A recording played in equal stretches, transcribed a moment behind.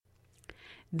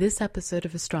This episode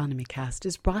of Astronomy Cast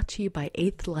is brought to you by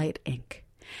Eighth Light Inc.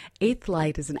 Eighth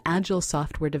Light is an agile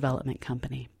software development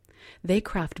company. They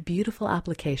craft beautiful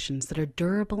applications that are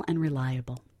durable and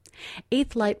reliable.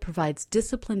 Eighth Light provides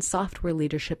disciplined software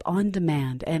leadership on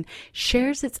demand and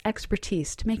shares its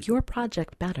expertise to make your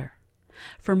project better.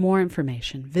 For more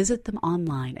information, visit them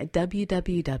online at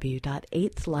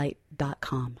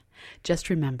www.eighthlight.com. Just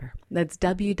remember, that's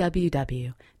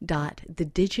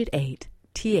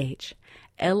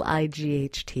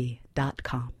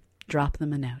www.thedigit8thlight.com. Drop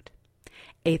them a note.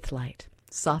 Eighth Light.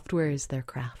 Software is their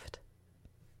craft.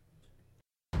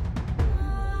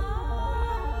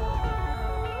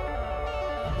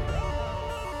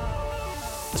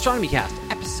 Astronomy Cast,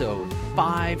 episode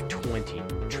 520,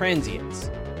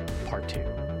 Transients, part 2.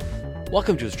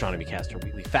 Welcome to Astronomy Cast, our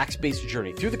weekly facts-based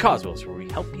journey through the cosmos, where we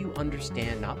help you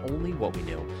understand not only what we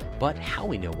know, but how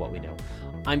we know what we know.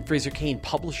 I'm Fraser, Cain,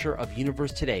 publisher of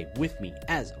Universe Today. With me,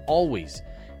 as always,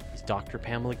 is Dr.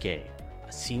 Pamela Gay,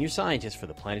 a senior scientist for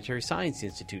the Planetary Science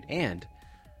Institute and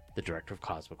the director of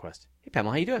CosmoQuest. Hey,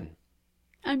 Pamela, how you doing?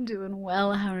 I'm doing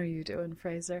well. How are you doing,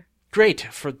 Fraser? Great.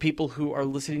 For people who are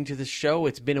listening to this show,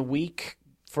 it's been a week.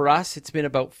 For us, it's been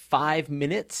about 5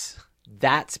 minutes.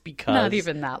 That's because... Not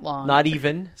even that long. Not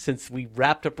even, since we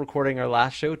wrapped up recording our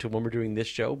last show to when we're doing this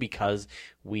show, because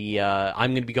I'm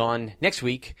going to be gone next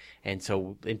week. And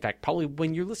so, in fact, probably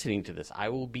when you're listening to this, I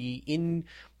will be in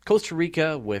Costa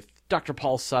Rica with Dr.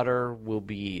 Paul Sutter. We'll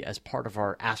be as part of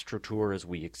our Astro Tour as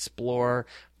we explore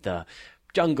the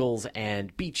jungles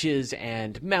and beaches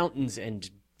and mountains and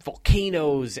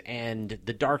volcanoes and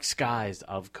the dark skies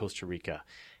of Costa Rica.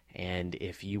 And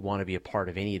if you want to be a part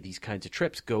of any of these kinds of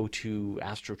trips, go to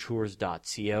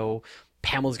astrotours.co.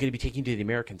 Pamela's going to be taking you to the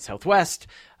American Southwest.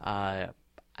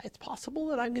 It's possible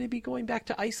that I'm going to be going back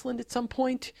to Iceland at some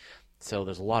point. So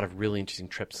there's a lot of really interesting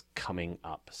trips coming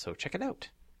up. So check it out.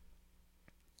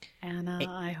 And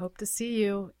I hope to see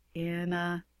you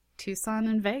in Tucson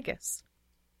and Vegas.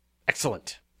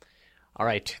 Excellent. All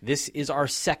right, this is our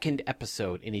second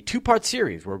episode in a two-part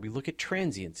series where we look at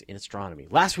transients in astronomy.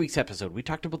 Last week's episode, we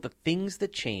talked about the things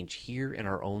that change here in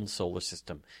our own solar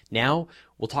system. Now,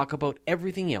 we'll talk about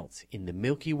everything else in the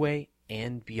Milky Way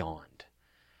and beyond.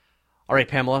 All right,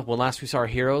 Pamela, when last we saw our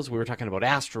heroes, we were talking about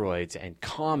asteroids and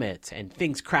comets and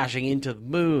things crashing into the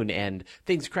moon and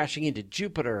things crashing into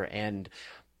Jupiter and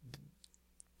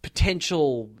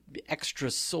potential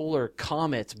extrasolar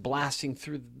comets blasting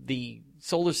through the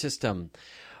solar system.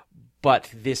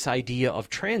 But this idea of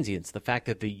transients, the fact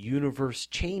that the universe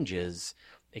changes,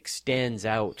 extends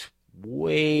out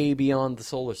way beyond the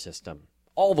solar system,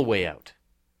 all the way out.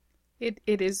 It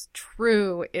is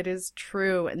true. It is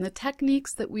true. And the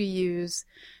techniques that we use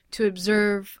to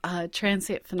observe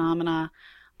transient phenomena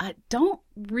don't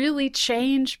really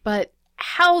change, but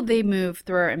how they move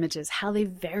through our images, how they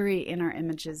vary in our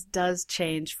images does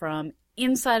change from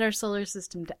inside our solar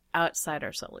system to outside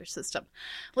our solar system.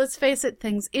 Let's face it,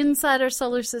 things inside our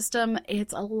solar system,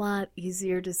 it's a lot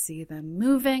easier to see them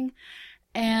moving.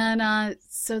 And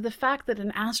so the fact that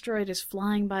an asteroid is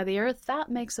flying by the Earth, that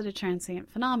makes it a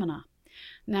transient phenomena.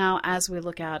 Now, as we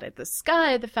look out at the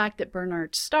sky, the fact that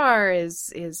Bernard's star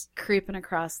is creeping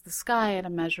across the sky at a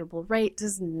measurable rate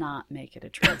does not make it a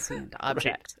transient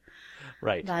object.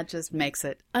 Right. That just makes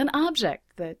it an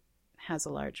object that has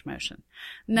a large motion.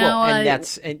 Now, well,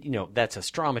 that's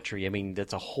astrometry. I mean,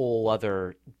 that's a whole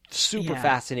other super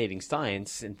fascinating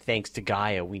science. And thanks to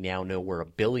Gaia, we now know where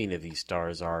 1 billion of these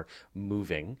stars are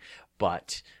moving.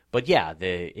 But yeah,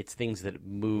 it's things that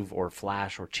move or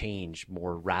flash or change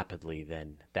more rapidly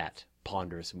than that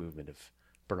ponderous movement of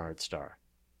Bernard's star.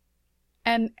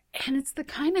 And it's the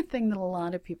kind of thing that a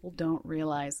lot of people don't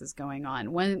realize is going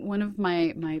on. One of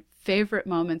my favorite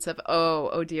moments of,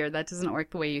 oh dear, that doesn't work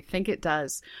the way you think it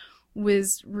does,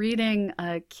 was reading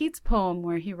Keats' poem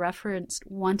where he referenced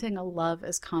wanting a love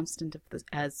as constant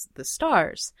as the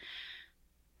stars.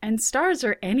 And stars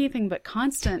are anything but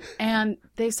constant, and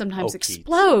they sometimes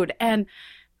explode. And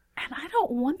I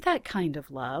don't want that kind of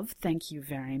love. Thank you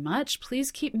very much.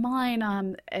 Please keep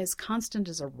mine as constant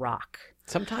as a rock.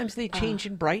 Sometimes they change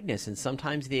in brightness, and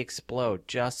sometimes they explode,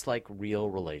 just like real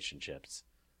relationships.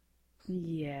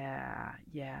 Yeah.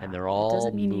 And they're all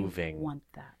doesn't mean moving. You want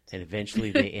that. And eventually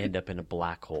they end up in a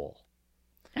black hole.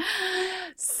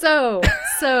 So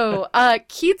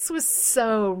Keats was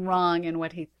so wrong in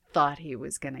what he thought he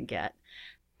was going to get.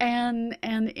 And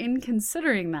in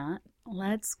considering that,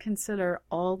 let's consider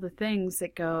all the things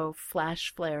that go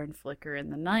flash, flare, and flicker in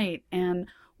the night. And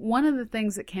one of the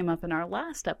things that came up in our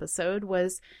last episode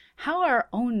was how our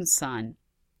own sun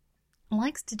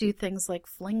likes to do things like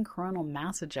fling coronal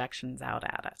mass ejections out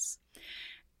at us.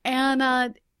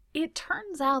 And it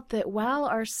turns out that while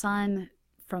our sun,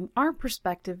 from our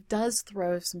perspective, does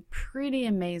throw some pretty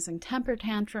amazing temper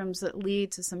tantrums that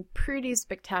lead to some pretty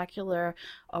spectacular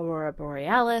aurora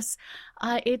borealis,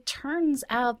 it turns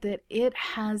out that it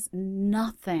has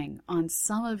nothing on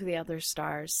some of the other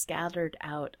stars scattered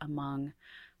out among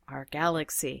our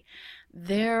galaxy.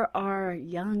 There are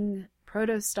young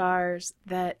protostars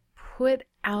that put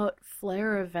out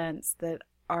flare events that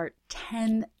are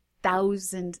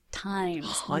 10,000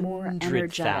 times more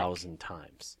energetic. 100,000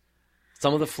 times.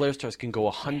 Some of the flare stars can go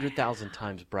 100,000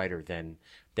 times brighter than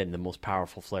the most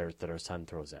powerful flares that our sun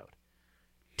throws out.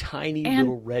 Tiny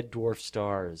little red dwarf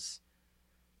stars.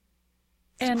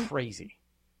 It's crazy.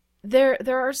 There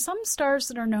are some stars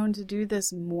that are known to do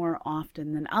this more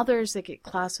often than others that get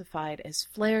classified as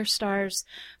flare stars,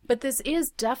 but this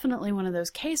is definitely one of those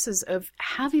cases of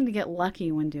having to get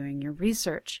lucky when doing your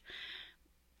research,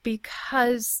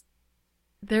 because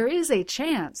there is a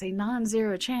chance, a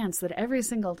non-zero chance, that every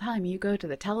single time you go to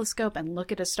the telescope and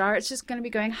look at a star, it's just going to be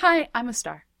going, "Hi, I'm a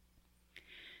star."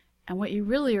 And what you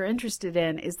really are interested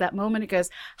in is that moment it goes,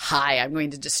 "Hi, I'm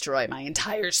going to destroy my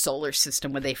entire solar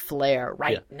system with a flare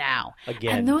right now."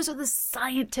 Again. And those are the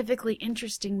scientifically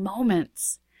interesting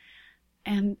moments.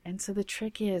 And so the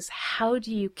trick is, how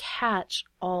do you catch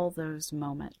all those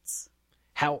moments?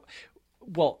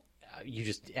 Well, you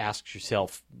just asked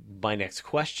yourself my next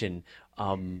question.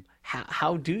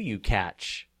 How do you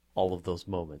catch all of those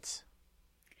moments?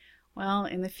 Well,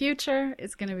 in the future,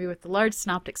 it's going to be with the Large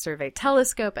Synoptic Survey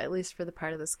Telescope, at least for the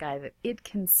part of the sky that it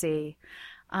can see.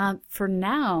 For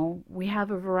now, we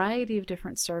have a variety of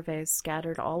different surveys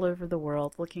scattered all over the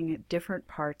world looking at different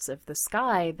parts of the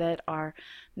sky that are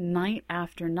night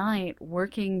after night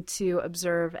working to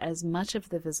observe as much of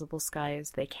the visible sky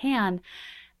as they can,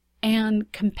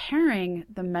 and comparing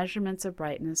the measurements of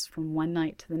brightness from one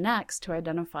night to the next to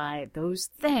identify those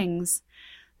things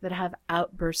that have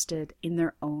outbursted in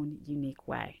their own unique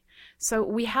way. So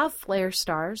we have flare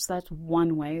stars. That's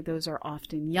one way. Those are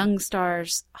often young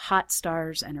stars, hot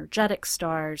stars, energetic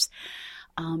stars.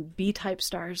 B-type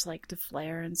stars like to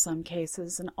flare in some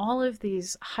cases. And all of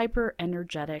these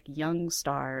hyper-energetic young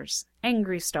stars,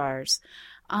 angry stars,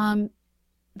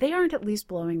 they aren't at least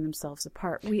blowing themselves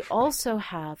apart. We also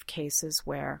have cases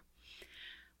where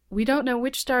we don't know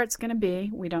which star it's going to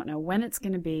be. We don't know when it's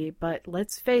going to be. But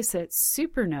let's face it,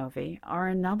 supernovae are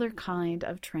another kind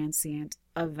of transient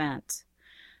event.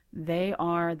 They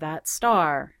are that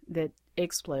star that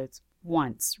explodes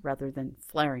once rather than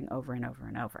flaring over and over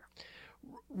and over.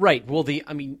 Right. Well,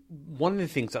 one of the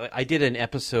things, I did an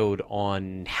episode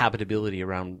on habitability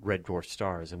around red dwarf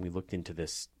stars, and we looked into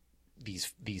these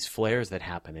flares that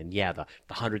happen, and the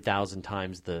 100,000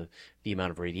 times the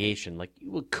amount of radiation, like, you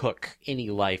would cook any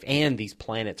life, and these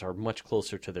planets are much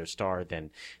closer to their star than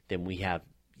we have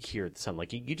here at the sun.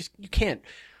 Like, you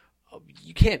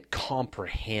can't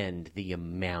comprehend the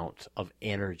amount of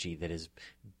energy that is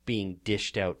being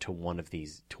dished out to one of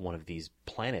these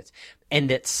planets, and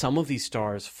that some of these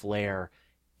stars flare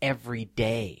every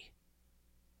day.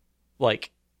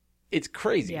 Like, it's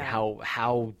crazy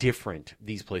how different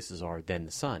these places are than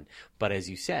the sun. But as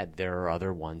you said, there are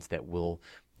other ones that will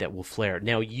flare.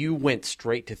 Now, you went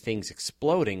straight to things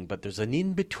exploding, but there's an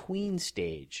in-between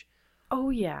stage. Oh,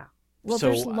 yeah. Well,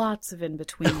 there's lots of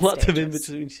in-between stages. Lots of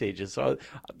in-between stages. So,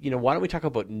 why don't we talk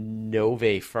about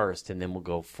novae first, and then we'll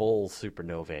go full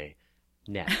supernovae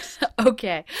next.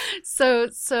 Okay. So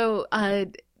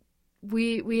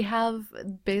we have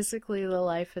basically the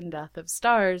life and death of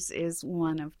stars is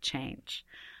one of change.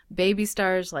 Baby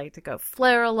stars like to go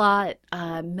flare a lot.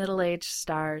 Middle-aged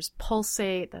stars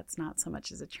pulsate. That's not so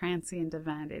much as a transient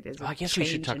event. It is a change we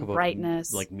should talk about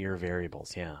brightness. Like mirror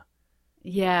variables, yeah.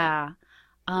 Yeah.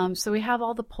 So we have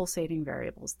all the pulsating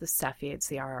variables, the Cepheids,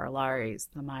 the RR-Lares,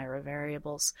 the Mira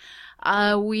variables.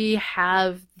 We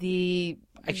have the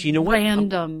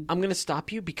random... I'm going to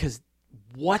stop you, because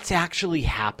what's actually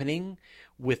happening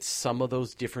with some of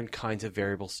those different kinds of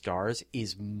variable stars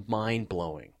is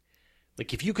mind-blowing.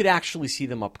 Like, if you could actually see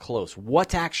them up close,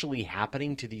 what's actually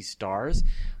happening to these stars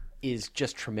is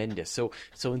just tremendous. So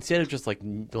instead of just like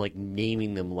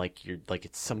naming them like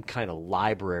it's some kind of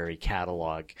library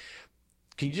catalog,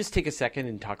 can you just take a second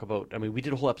and talk about, we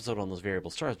did a whole episode on those variable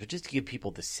stars, but just to give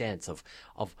people the sense of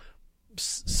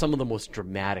some of the most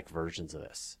dramatic versions of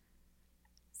this.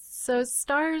 So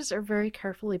stars are very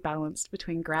carefully balanced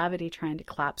between gravity trying to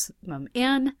collapse them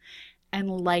in and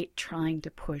light trying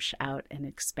to push out and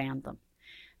expand them.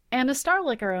 And a star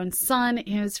like our own sun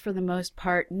is, for the most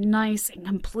part, nice and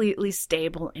completely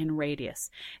stable in radius.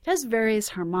 It has various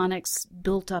harmonics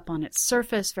built up on its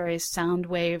surface, various sound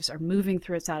waves are moving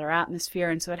through its outer atmosphere,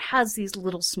 and so it has these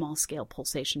little small-scale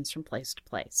pulsations from place to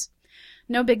place.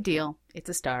 No big deal. It's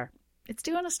a star. It's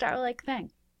doing a star-like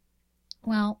thing.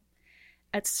 Well,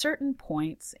 at certain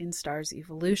points in stars'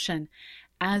 evolution,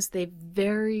 as they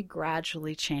very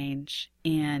gradually change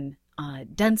in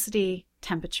density,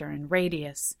 temperature, and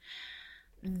radius,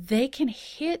 they can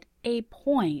hit a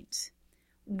point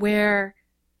where,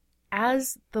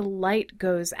 as the light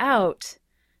goes out,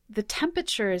 the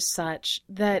temperature is such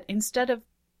that instead of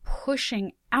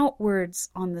pushing outwards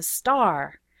on the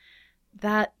star,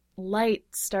 that light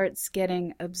starts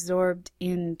getting absorbed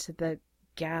into the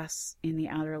gas in the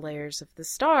outer layers of the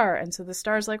star. And so the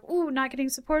star's like, ooh, not getting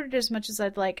supported as much as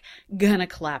I'd like, gonna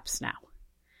collapse now.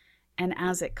 And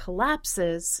as it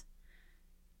collapses,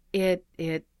 it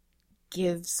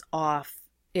gives off,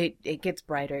 it gets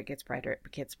brighter, it gets brighter,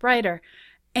 it gets brighter.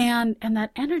 And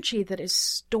that energy that is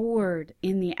stored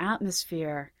in the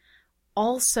atmosphere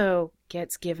also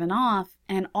gets given off,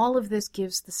 and all of this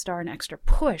gives the star an extra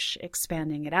push,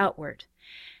 expanding it outward.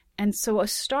 And so a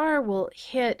star will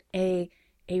hit a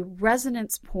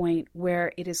resonance point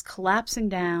where it is collapsing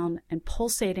down and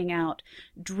pulsating out,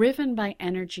 driven by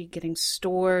energy getting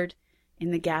stored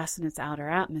in the gas in its outer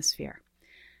atmosphere.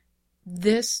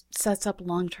 This sets up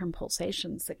long-term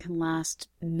pulsations that can last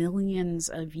millions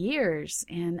of years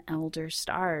in elder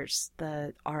stars.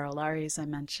 The Aurolaries I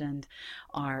mentioned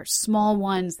are small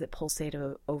ones that pulsate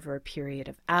over a period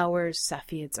of hours.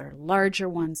 Cepheids are larger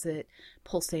ones that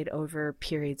pulsate over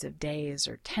periods of days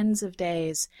or tens of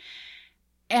days.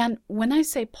 And when I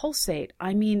say pulsate,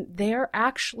 I mean they're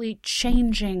actually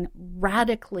changing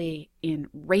radically in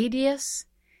radius,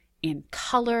 in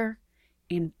color,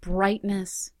 in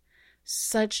brightness,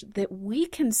 such that we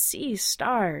can see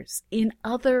stars in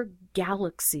other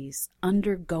galaxies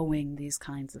undergoing these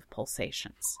kinds of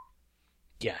pulsations.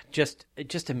 Yeah, just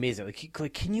amazing.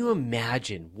 Like, can you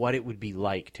imagine what it would be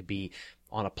like to be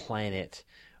on a planet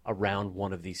around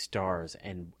one of these stars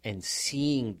and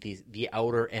seeing the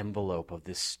outer envelope of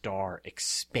this star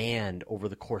expand over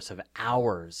the course of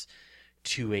hours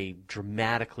to a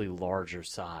dramatically larger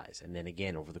size, and then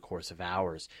again over the course of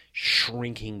hours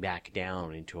shrinking back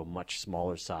down into a much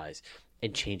smaller size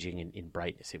and changing in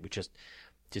brightness? It would just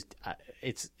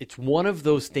it's one of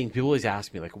those things. People always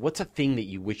ask me, like, what's a thing that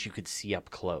you wish you could see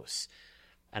up close?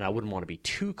 And I wouldn't want to be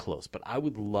too close, but I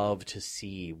would love to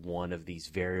see one of these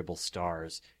variable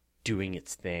stars doing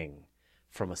its thing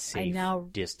from a safe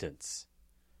distance.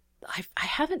 I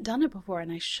haven't done it before,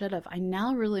 and I should have. I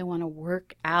now really want to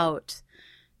work out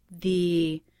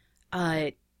the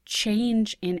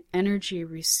change in energy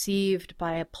received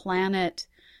by a planet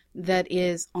that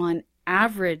is on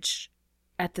average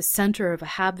at the center of a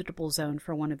habitable zone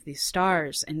for one of these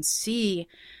stars, and see,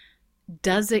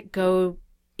 does it go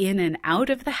in and out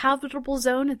of the habitable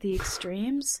zone at the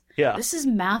extremes? Yeah. This is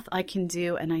math I can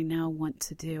do and I now want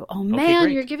to do. Oh man,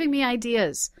 okay, you're giving me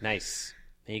ideas. Nice.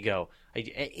 There you go.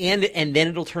 And then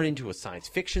it'll turn into a science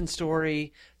fiction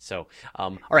story. So,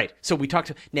 all right. So we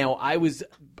talked. Now I was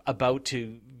about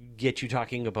to get you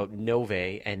talking about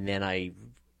novae, and then I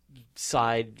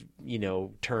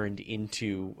turned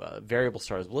into variable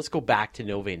stars. But let's go back to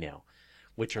novae now,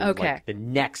 which are like the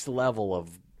next level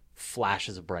of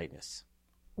flashes of brightness.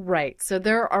 Right. So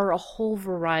there are a whole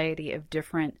variety of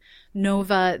different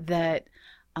nova that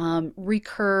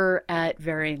recur at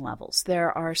varying levels.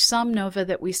 There are some nova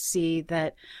that we see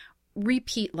that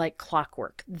repeat like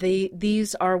clockwork.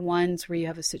 These are ones where you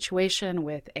have a situation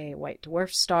with a white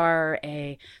dwarf star,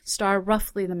 a star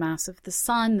roughly the mass of the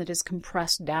sun that is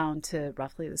compressed down to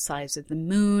roughly the size of the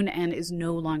moon and is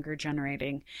no longer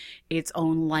generating its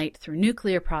own light through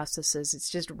nuclear processes. It's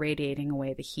just radiating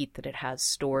away the heat that it has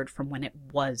stored from when it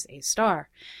was a star.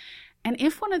 And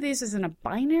if one of these is in a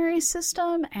binary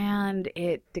system and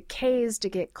it decays to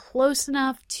get close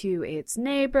enough to its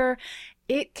neighbor,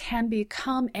 it can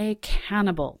become a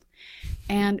cannibal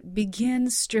and begin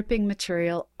stripping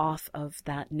material off of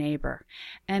that neighbor.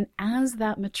 And as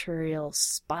that material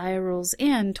spirals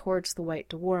in towards the white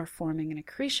dwarf, forming an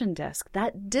accretion disk,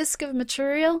 that disk of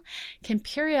material can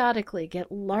periodically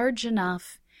get large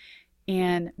enough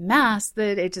in mass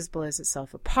that it just blows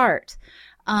itself apart.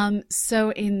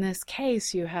 So in this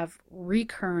case, you have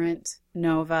recurrent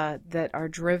nova that are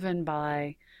driven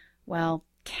by,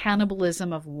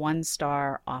 cannibalism of one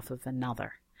star off of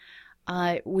another.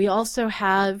 We also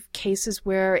have cases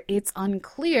where it's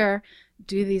unclear,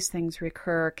 do these things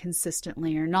recur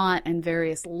consistently or not, and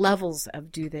various levels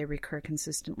of do they recur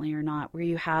consistently or not, where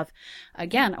you have,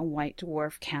 again, a white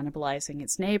dwarf cannibalizing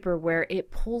its neighbor, where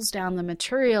it pulls down the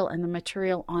material and the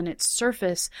material on its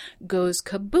surface goes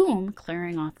kaboom,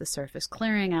 clearing off the surface,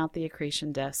 clearing out the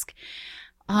accretion disk.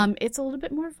 It's a little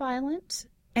bit more violent,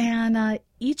 and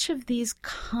each of these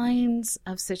kinds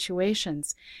of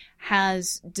situations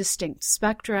has distinct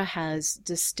spectra, has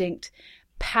distinct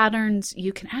patterns.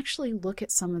 You can actually look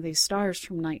at some of these stars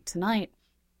from night to night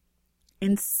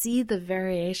and see the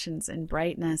variations in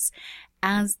brightness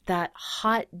as that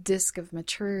hot disk of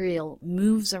material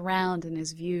moves around and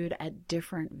is viewed at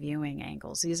different viewing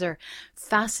angles. These are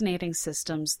fascinating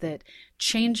systems that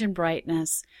change in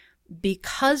brightness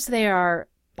because they are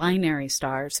binary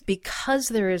stars, because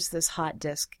there is this hot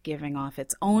disk giving off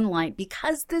its own light,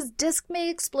 because this disk may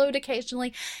explode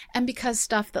occasionally, and because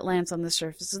stuff that lands on the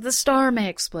surface of the star may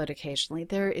explode occasionally.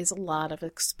 There is a lot of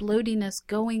explodiness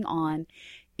going on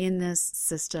in this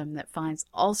system that finds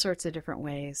all sorts of different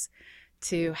ways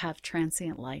to have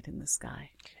transient light in the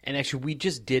sky. And actually, we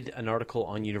just did an article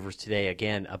on Universe Today,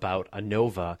 again, about a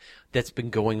nova that's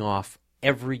been going off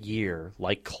every year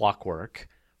like clockwork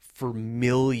for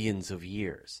millions of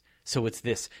years. So it's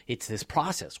this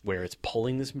process where it's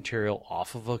pulling this material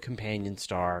off of a companion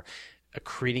star,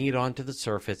 accreting it onto the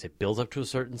surface. It builds up to a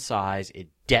certain size. It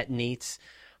detonates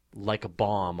like a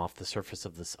bomb off the surface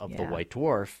of the white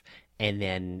dwarf, and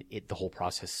then the whole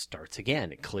process starts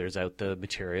again. It clears out the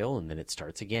material, and then it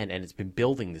starts again. And it's been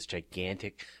building this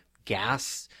gigantic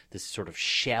gas, this sort of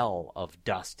shell of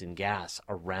dust and gas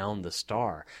around the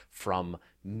star from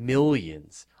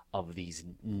millions of these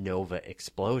nova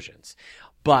explosions.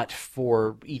 But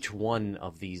for each one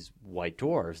of these white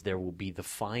dwarfs, there will be the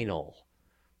final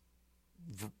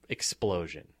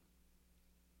explosion.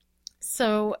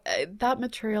 So that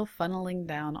material funneling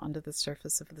down onto the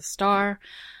surface of the star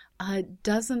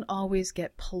doesn't always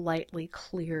get politely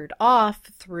cleared off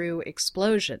through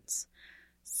explosions.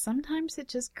 Sometimes it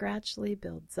just gradually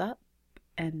builds up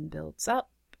and builds up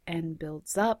and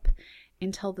builds up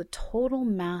until the total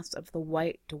mass of the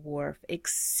white dwarf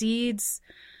exceeds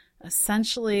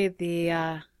essentially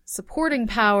the supporting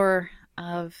power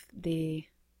of the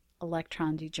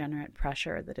electron degenerate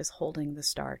pressure that is holding the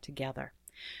star together.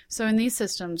 So in these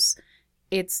systems,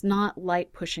 it's not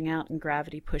light pushing out and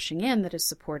gravity pushing in that is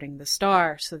supporting the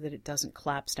star so that it doesn't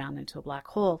collapse down into a black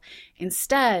hole.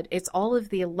 Instead, it's all of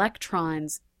the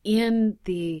electrons in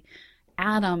the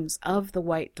atoms of the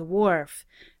white dwarf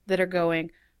that are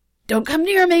going, "Don't come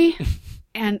near me."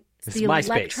 And it's the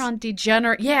electron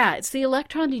it's the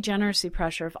electron degeneracy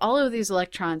pressure of all of these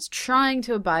electrons trying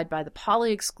to abide by the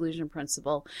Pauli exclusion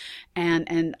principle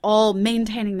and all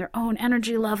maintaining their own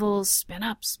energy levels, spin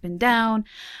up, spin down,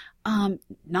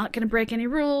 not going to break any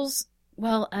rules.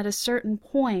 Well, at a certain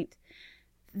point,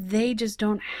 they just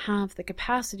don't have the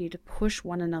capacity to push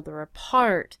one another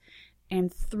apart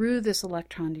and through this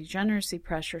electron degeneracy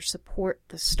pressure support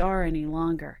the star any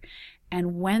longer.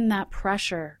 And when that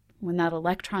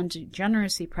electron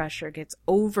degeneracy pressure gets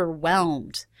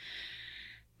overwhelmed,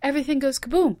 everything goes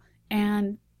kaboom.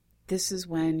 And this is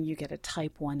when you get a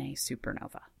type 1a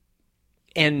supernova.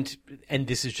 And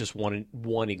this is just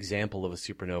one example of a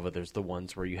supernova. There's the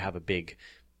ones where you have a big,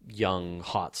 young,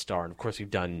 hot star. And of course, we've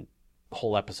done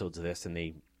whole episodes of this, and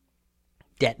they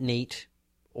detonate,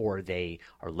 or they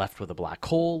are left with a black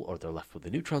hole, or they're left with a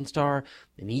neutron star.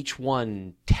 And each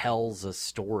one tells a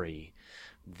story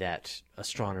that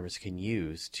astronomers can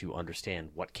use to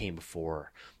understand what came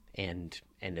before. And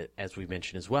as we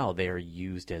mentioned as well, they are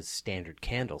used as standard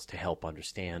candles to help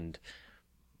understand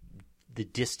the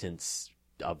distance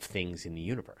of things in the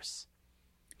universe.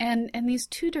 And these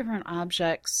two different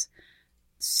objects,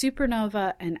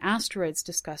 supernova and asteroids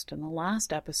discussed in the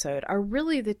last episode, are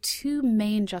really the two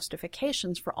main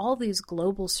justifications for all these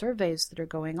global surveys that are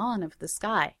going on of the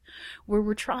sky, where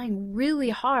we're trying really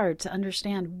hard to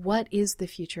understand what is the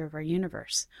future of our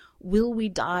universe. Will we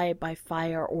die by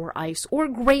fire or ice or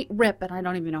great rip? And I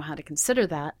don't even know how to consider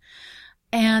that.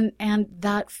 And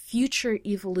that future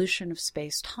evolution of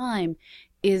space-time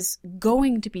is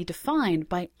going to be defined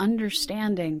by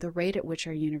understanding the rate at which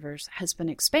our universe has been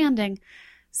expanding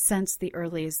since the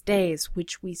earliest days,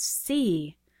 which we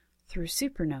see through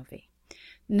supernovae.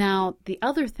 Now, the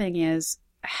other thing is,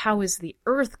 how is the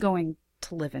Earth going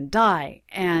to live and die?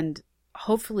 And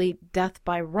hopefully death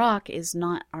by rock is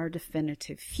not our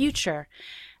definitive future.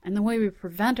 And the way we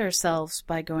prevent ourselves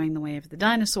by going the way of the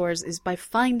dinosaurs is by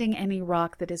finding any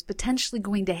rock that is potentially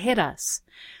going to hit us.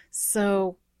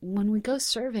 So when we go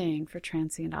surveying for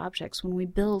transient objects, when we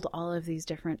build all of these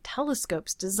different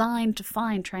telescopes designed to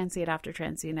find transient after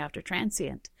transient after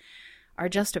transient, our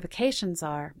justifications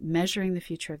are measuring the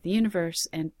future of the universe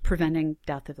and preventing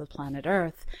death of the planet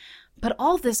Earth. But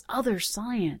all this other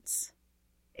science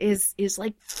is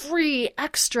like free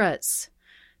extras.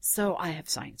 So I have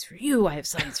science for you, I have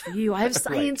science for you, I have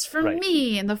science for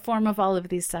me in the form of all of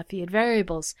these Cepheid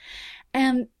variables.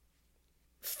 And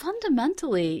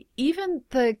fundamentally, even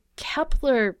the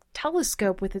Kepler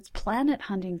telescope with its planet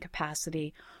hunting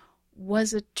capacity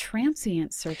was a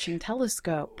transient searching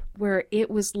telescope where it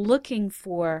was looking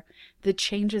for the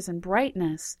changes in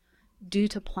brightness due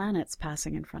to planets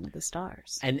passing in front of the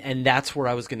stars. And that's where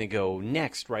I was going to go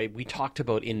next, right? We talked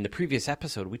about, in the previous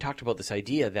episode, we talked about this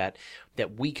idea that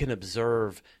we can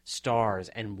observe stars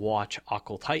and watch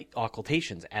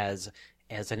occultations as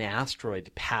an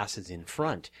asteroid passes in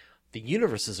front. The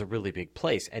universe is a really big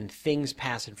place, and things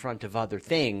pass in front of other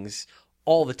things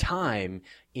all the time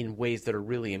in ways that are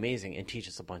really amazing and teach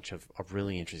us a bunch of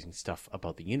really interesting stuff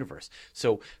about the universe.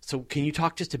 So can you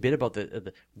talk just a bit about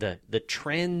the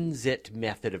transit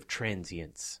method of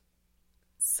transients?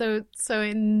 So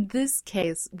in this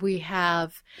case, we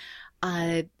have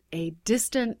a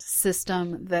distant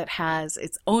system that has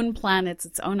its own planets,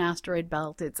 its own asteroid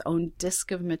belt, its own disk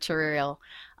of material.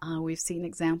 We've seen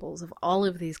examples of all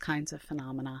of these kinds of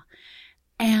phenomena.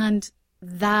 And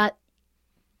that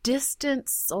distant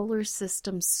solar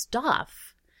system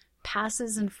stuff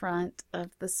passes in front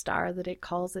of the star that it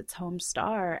calls its home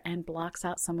star and blocks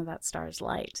out some of that star's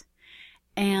light.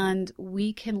 And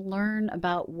we can learn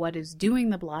about what is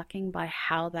doing the blocking by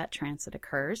how that transit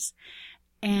occurs.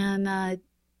 And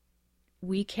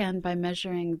we can, by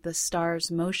measuring the star's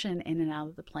motion in and out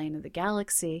of the plane of the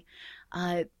galaxy,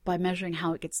 by measuring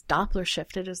how it gets Doppler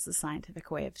shifted is the scientific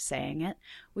way of saying it,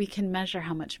 we can measure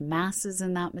how much mass is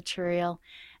in that material.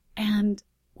 And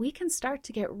we can start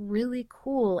to get really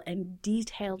cool and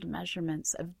detailed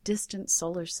measurements of distant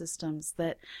solar systems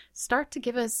that start to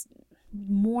give us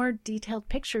more detailed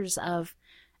pictures of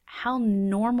how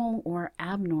normal or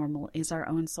abnormal is our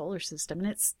own solar system. And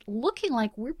it's looking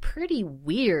like we're pretty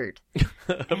weird.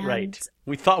 Right.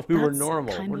 We thought we were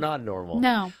normal. We're not normal.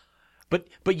 No.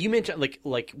 But you mentioned,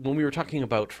 like when we were talking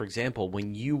about, for example,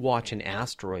 when you watch an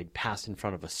asteroid pass in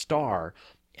front of a star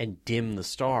and dim the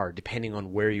star, depending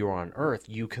on where you are on Earth,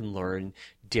 you can learn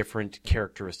different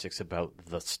characteristics about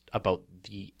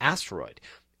the asteroid.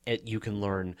 You can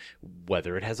learn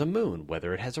whether it has a moon,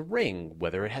 whether it has a ring,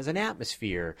 whether it has an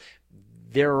atmosphere.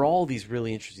 There are all these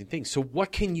really interesting things. So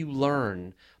what can you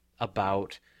learn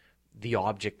about the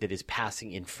object that is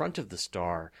passing in front of the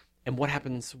star, and what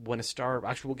happens when a star,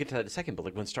 actually we'll get to that in a second, but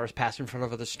like when stars pass in front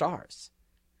of other stars?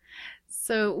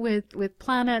 So with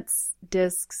planets,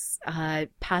 disks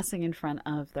passing in front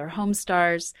of their home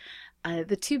stars,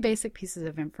 the two basic pieces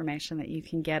of information that you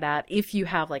can get at if you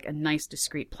have like a nice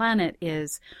discrete planet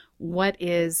is what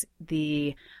is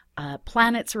the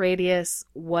planet's radius,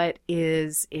 what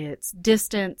is its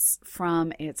distance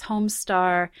from its home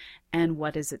star, and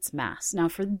what is its mass. Now,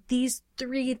 for these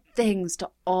three things to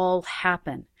all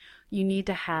happen, you need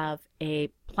to have a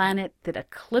planet that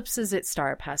eclipses its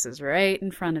star, passes right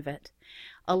in front of it,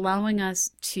 allowing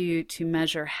us to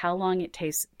measure how long it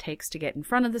takes to get in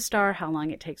front of the star, how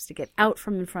long it takes to get out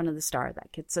from in front of the star.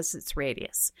 That gets us its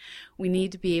radius. We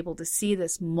need to be able to see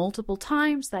this multiple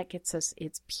times. That gets us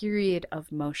its period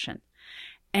of motion.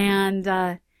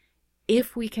 And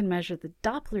if we can measure the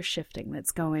Doppler shifting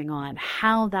that's going on,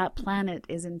 how that planet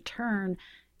is in turn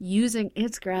using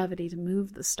its gravity to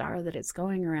move the star that it's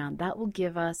going around, that will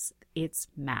give us its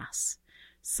mass.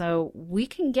 So we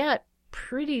can get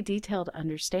pretty detailed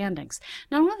understandings.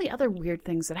 Now, one of the other weird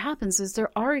things that happens is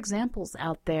there are examples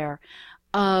out there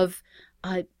of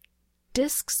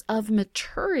disks of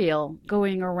material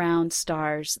going around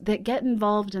stars that get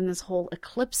involved in this whole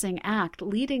eclipsing act,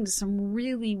 leading to some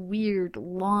really weird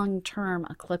long-term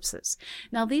eclipses.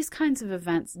 Now, these kinds of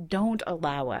events don't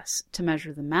allow us to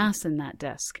measure the mass in that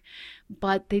disk,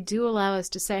 but they do allow us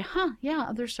to say, yeah,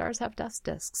 other stars have dust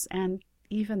disks, and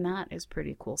even that is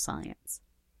pretty cool science.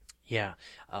 Yeah.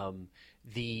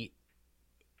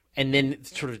 And then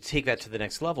sort of take that to the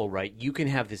next level, right? You can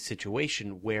have this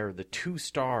situation where the two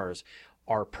stars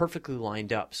are perfectly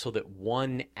lined up so that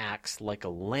one acts like a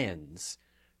lens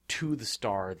to the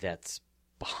star that's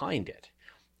behind it.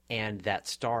 And that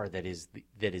star that is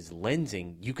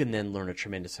lensing, you can then learn a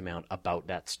tremendous amount about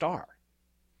that star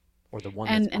or the one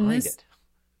that's behind it.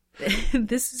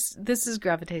 This is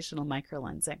gravitational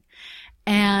microlensing.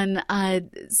 And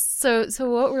so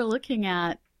what we're looking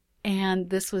at And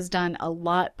this was done a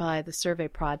lot by the survey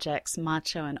projects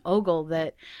Macho and Ogle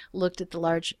that looked at the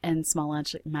large and small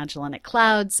Magellanic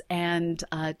Clouds and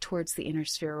towards the inner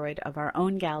spheroid of our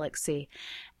own galaxy,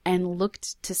 and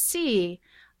looked to see,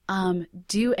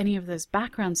 do any of those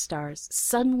background stars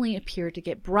suddenly appear to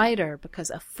get brighter because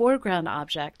a foreground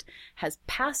object has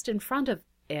passed in front of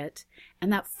it,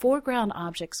 and that foreground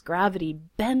object's gravity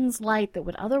bends light that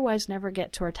would otherwise never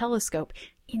get to our telescope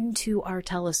into our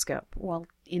telescope, well,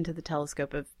 into the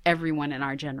telescope of everyone in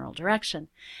our general direction.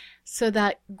 So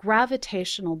that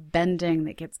gravitational bending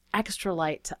that gets extra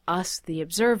light to us, the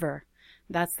observer,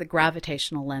 that's the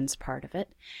gravitational lens part of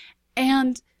it.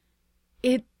 And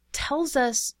it tells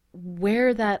us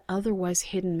where that otherwise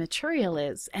hidden material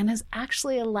is, and has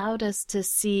actually allowed us to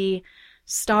see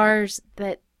stars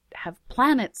that have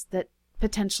planets that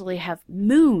potentially have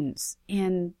moons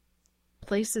in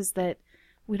places that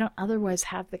we don't otherwise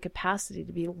have the capacity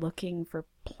to be looking for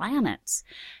planets.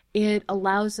 It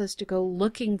allows us to go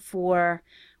looking for,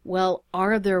 well,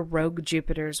 are there rogue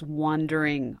Jupiters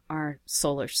wandering our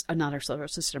not our solar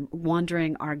system,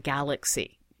 wandering our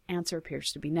galaxy? Answer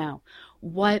appears to be no.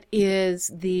 What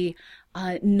is the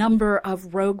number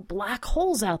of rogue black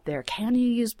holes out there? Can you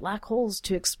use black holes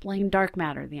to explain dark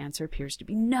matter? The answer appears to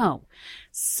be no.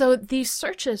 So these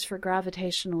searches for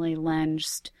gravitationally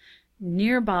lensed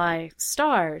nearby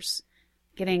stars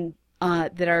getting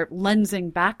that are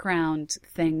lensing background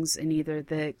things in either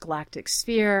the galactic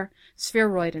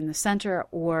spheroid in the center,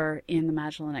 or in the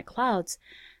Magellanic Clouds,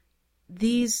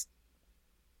 these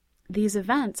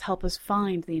events help us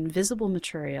find the invisible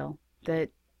material that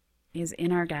is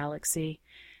in our galaxy,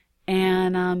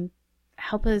 and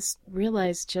help us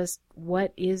realize just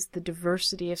what is the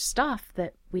diversity of stuff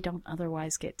that we don't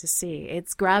otherwise get to see.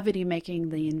 It's gravity making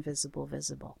the invisible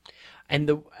visible. And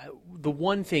the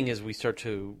one thing as we start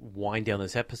to wind down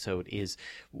this episode is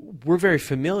we're very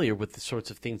familiar with the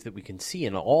sorts of things that we can see,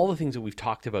 and all the things that we've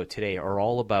talked about today are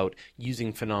all about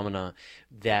using phenomena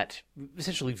that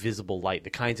essentially visible light, the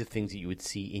kinds of things that you would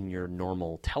see in your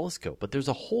normal telescope. But there's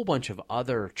a whole bunch of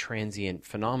other transient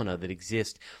phenomena that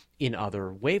exist in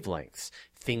other wavelengths,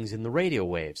 things in the radio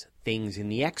waves, things in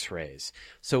the X-rays.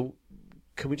 So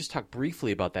can we just talk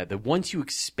briefly about that? That once you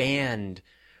expand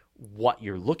what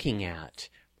you're looking at,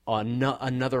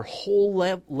 another whole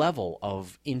level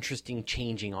of interesting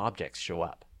changing objects show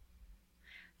up.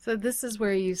 So this is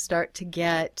where you start to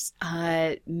get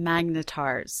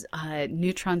magnetars,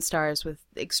 neutron stars with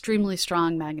extremely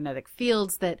strong magnetic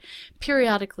fields that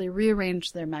periodically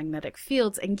rearrange their magnetic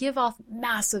fields and give off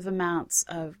massive amounts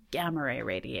of gamma ray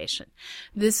radiation.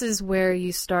 This is where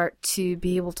you start to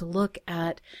be able to look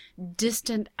at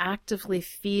distant actively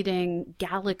feeding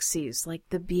galaxies like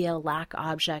the BL-LAC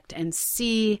object and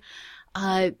see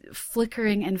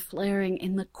flickering and flaring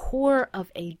in the core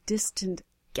of a distant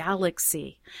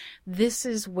galaxy. This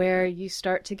is where you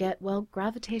start to get, well,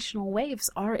 gravitational waves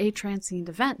are a transient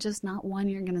event, just not one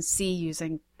you're going to see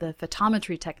using the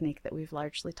photometry technique that we've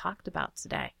largely talked about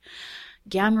today.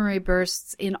 Gamma ray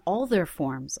bursts in all their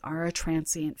forms are a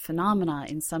transient phenomena,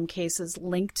 in some cases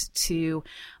linked to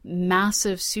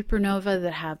massive supernova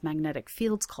that have magnetic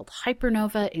fields called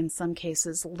hypernova, in some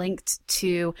cases linked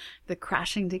to the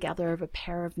crashing together of a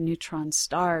pair of neutron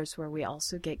stars where we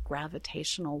also get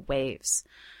gravitational waves.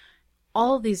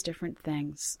 All these different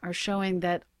things are showing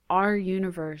that our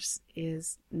universe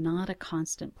is not a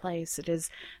constant place. It is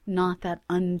not that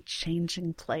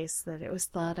unchanging place that it was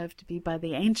thought of to be by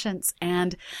the ancients.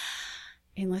 And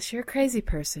unless you're a crazy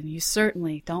person, you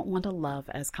certainly don't want a love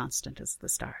as constant as the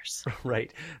stars.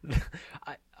 Right.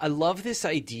 I love this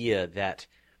idea that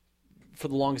for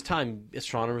the longest time,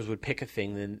 astronomers would pick a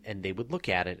thing and they would look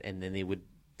at it, and then they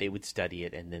would study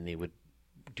it, and then they would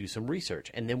do some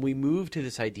research. And then we moved to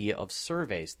this idea of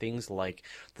surveys, things like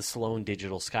the Sloan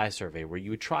Digital Sky Survey, where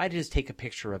you would try to just take a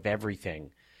picture of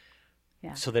everything,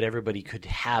 so that everybody could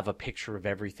have a picture of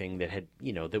everything that had,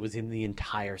 that was in the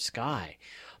entire sky.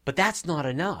 But that's not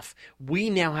enough. We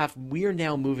are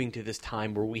now moving to this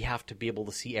time where we have to be able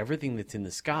to see everything that's in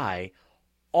the sky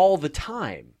all the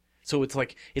time. So it's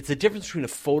the difference between a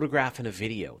photograph and a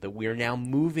video, that we are now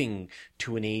moving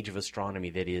to an age of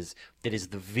astronomy that is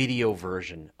the video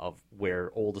version of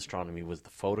where old astronomy was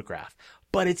the photograph.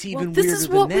 But it's even weirder than that. This is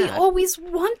what we always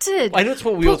wanted. I know it's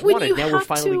what we always wanted. Now we're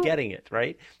finally getting it,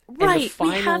 right? Right. We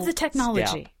have the technology.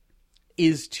 Step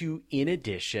is to, in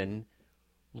addition,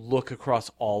 look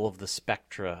across all of the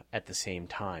spectra at the same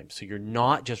time. So you're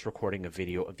not just recording a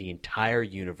video of the entire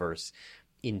universe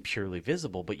in purely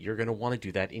visible, but you're going to want to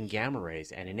do that in gamma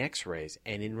rays and in X-rays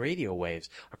and in radio waves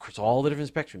across all the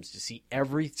different spectrums to see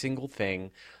every single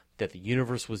thing that the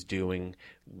universe was doing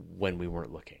when we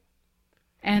weren't looking.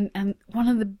 And one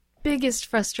of the biggest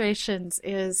frustrations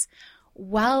is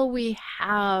while we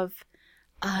have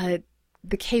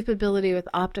the capability with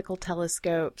optical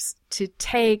telescopes to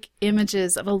take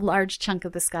images of a large chunk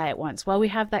of the sky at once, while we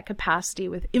have that capacity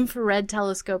with infrared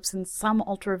telescopes and some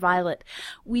ultraviolet,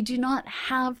 we do not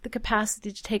have the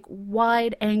capacity to take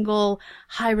wide-angle,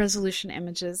 high-resolution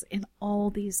images in all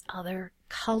these other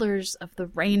colors of the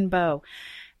rainbow.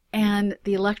 And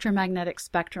the electromagnetic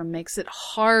spectrum makes it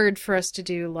hard for us to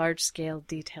do large-scale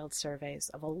detailed surveys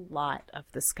of a lot of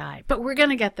the sky. But we're going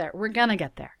to get there. We're going to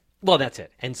get there. Well, that's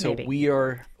it. And so Maybe.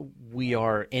 we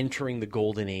are entering the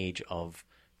golden age of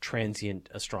transient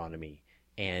astronomy.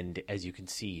 And as you can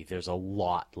see, there's a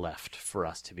lot left for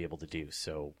us to be able to do.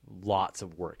 So lots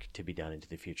of work to be done into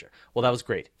the future. Well, that was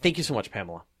great. Thank you so much,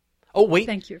 Pamela. Oh, wait.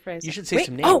 Thank you, Fraser. You should say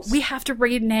some names. Oh, we have to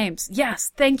read names.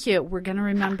 Yes, thank you. We're going to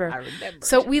remember. I remembered.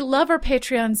 So we love our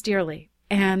Patreons dearly.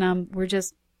 And we're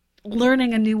just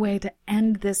learning a new way to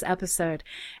end this episode.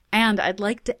 And I'd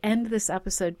like to end this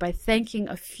episode by thanking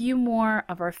a few more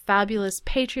of our fabulous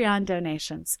Patreon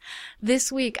donations.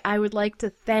 This week, I would like to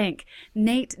thank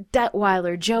Nate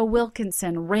Detweiler, Joe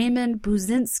Wilkinson, Raymond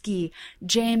Buzinski,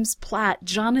 James Platt,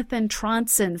 Jonathan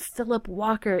Tronson, Philip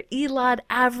Walker, Elad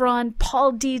Avron,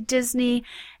 Paul D. Disney,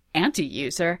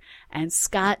 anti-user, and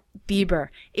Scott Bieber.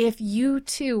 If you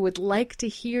too would like to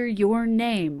hear your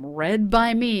name read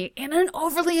by me in an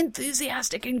overly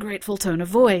enthusiastic and grateful tone of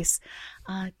voice,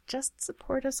 just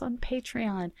support us on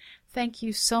Patreon. Thank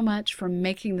you so much for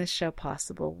making this show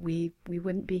possible. We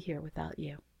wouldn't be here without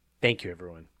you. Thank you,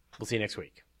 everyone. We'll see you next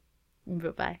week.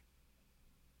 Bye-bye.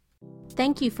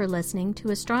 Thank you for listening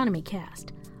to Astronomy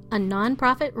Cast, a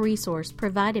nonprofit resource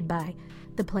provided by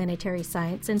the Planetary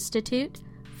Science Institute,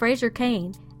 Fraser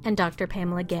Cain, and Dr.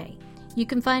 Pamela Gay. You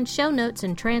can find show notes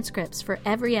and transcripts for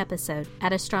every episode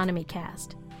at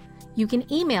AstronomyCast. You can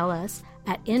email us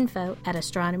at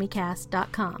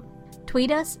info@astronomycast.com.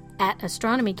 Tweet us at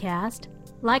AstronomyCast,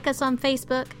 like us on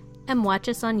Facebook, and watch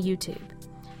us on YouTube.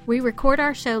 We record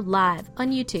our show live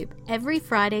on YouTube every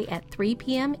Friday at 3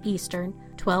 p.m. Eastern,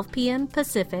 12 p.m.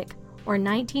 Pacific, or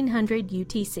 1900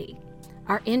 UTC.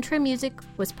 Our intro music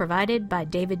was provided by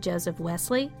David Joseph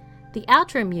Wesley. The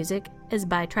outro music is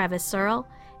by Travis Searle,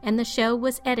 and the show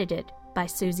was edited by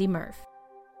Susie Murph.